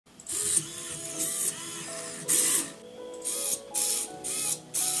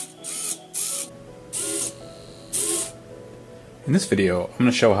In this video, I'm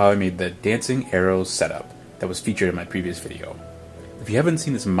going to show how I made the dancing arrows setup that was featured in my previous video. If you haven't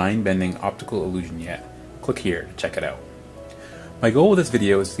seen this mind-bending optical illusion yet, click here to check it out. My goal with this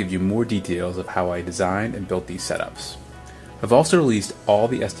video is to give you more details of how I designed and built these setups. I've also released all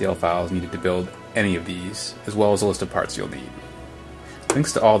the STL files needed to build any of these, as well as a list of parts you'll need.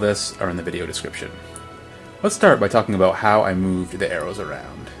 Links to all this are in the video description. Let's start by talking about how I moved the arrows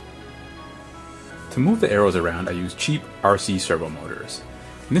around. To move the arrows around, I used cheap RC servo motors.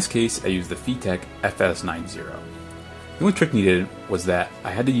 In this case, I used the Fitech FS90. The only trick needed was that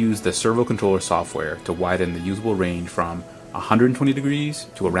I had to use the servo controller software to widen the usable range from 120 degrees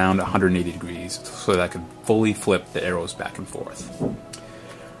to around 180 degrees so that I could fully flip the arrows back and forth.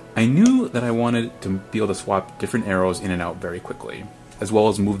 I knew that I wanted to be able to swap different arrows in and out very quickly, as well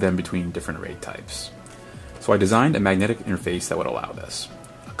as move them between different array types. So I designed a magnetic interface that would allow this.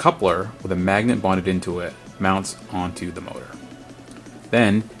 A coupler with a magnet bonded into it mounts onto the motor.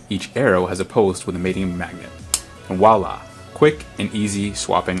 Then each arrow has a post with a mating magnet. And voila! Quick and easy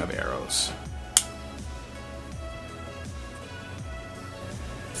swapping of arrows.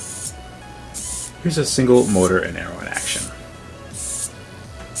 Here's a single motor and arrow in action.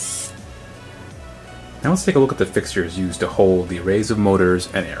 Now let's take a look at the fixtures used to hold the arrays of motors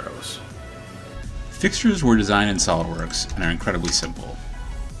and arrows. Fixtures were designed in SolidWorks and are incredibly simple.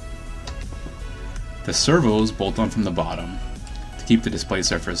 The servos bolt on from the bottom to keep the display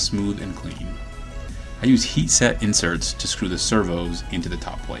surface smooth and clean. I use heat set inserts to screw the servos into the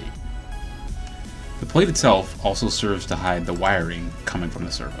top plate. The plate itself also serves to hide the wiring coming from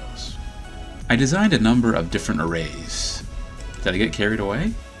the servos. I designed a number of different arrays. Did I get carried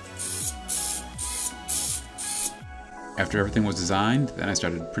away? After everything was designed, then I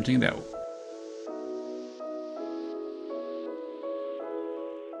started printing it out.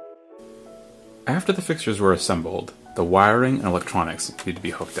 After the fixtures were assembled, the wiring and electronics needed to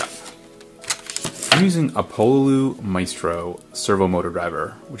be hooked up. I'm using a Pololu Maestro servo motor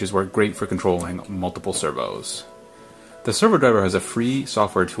driver, which is great for controlling multiple servos. The servo driver has a free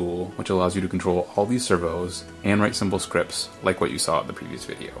software tool which allows you to control all these servos and write simple scripts like what you saw in the previous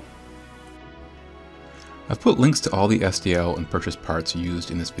video. I've put links to all the STL and purchase parts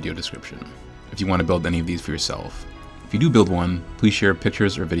used in this video description, if you want to build any of these for yourself. If you do build one, please share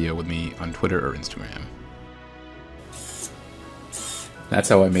pictures or video with me on Twitter or Instagram. That's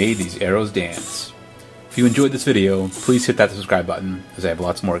how I made these arrows dance. If you enjoyed this video, please hit that subscribe button, as I have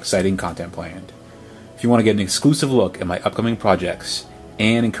lots more exciting content planned. If you want to get an exclusive look at my upcoming projects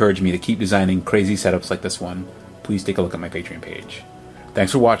and encourage me to keep designing crazy setups like this one, please take a look at my Patreon page.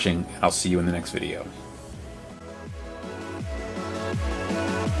 Thanks for watching, and I'll see you in the next video.